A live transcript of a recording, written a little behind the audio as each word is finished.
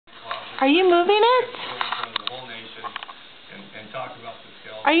Are you moving it? The whole nation and talk about the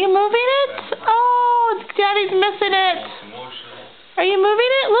skills. Are you moving it? Oh, Daddy's missing it. Are you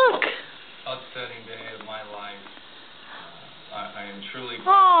moving it? Look. Outstanding day of my life. I am truly glad.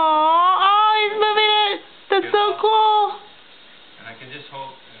 Oh, he's moving it. That's so cool. And I can just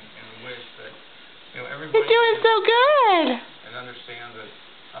hope and wish that everybody. You're doing so good. And understand that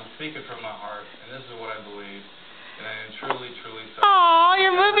I'm speaking from my heart, and this is what I believe, and I am truly sorry. Oh,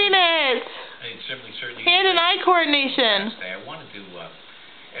 you're moving it. Hey, certainly. Hand and eye coordination. I wanted to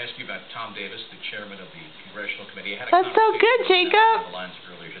ask you about Tom Davis, the chairman of the Congressional Committee. I had a That's so good, Jacob. on the lines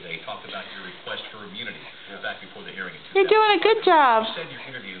earlier today. Talked about your request for immunity back before the hearing. You're doing a good job. You said in your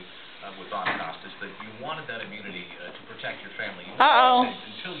interview with Bob Costas that you wanted that immunity to protect your family. Uh-oh.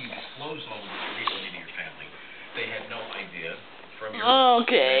 Until you disclosed all of this recently to your family, they had no idea from your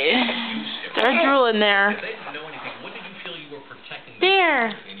Okay. They're drooling there. If they didn't know anything, what did you feel you were protecting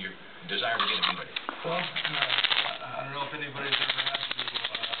there in your desire to get immunity? Well, I don't know if anybody's ever had to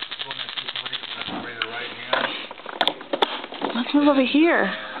go in that situation and have to raise their right hand. Let's move over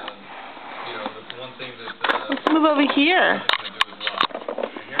here. The one thing that Let's move over here.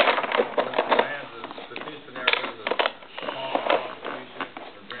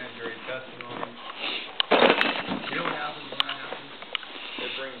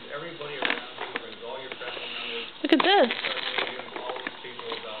 Everybody around you, brings all your family members. Look at this. All these people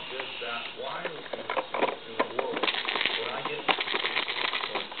about this, that. Why in the world would I get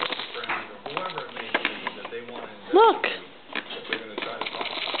or friends or whoever it may be that they want to Look.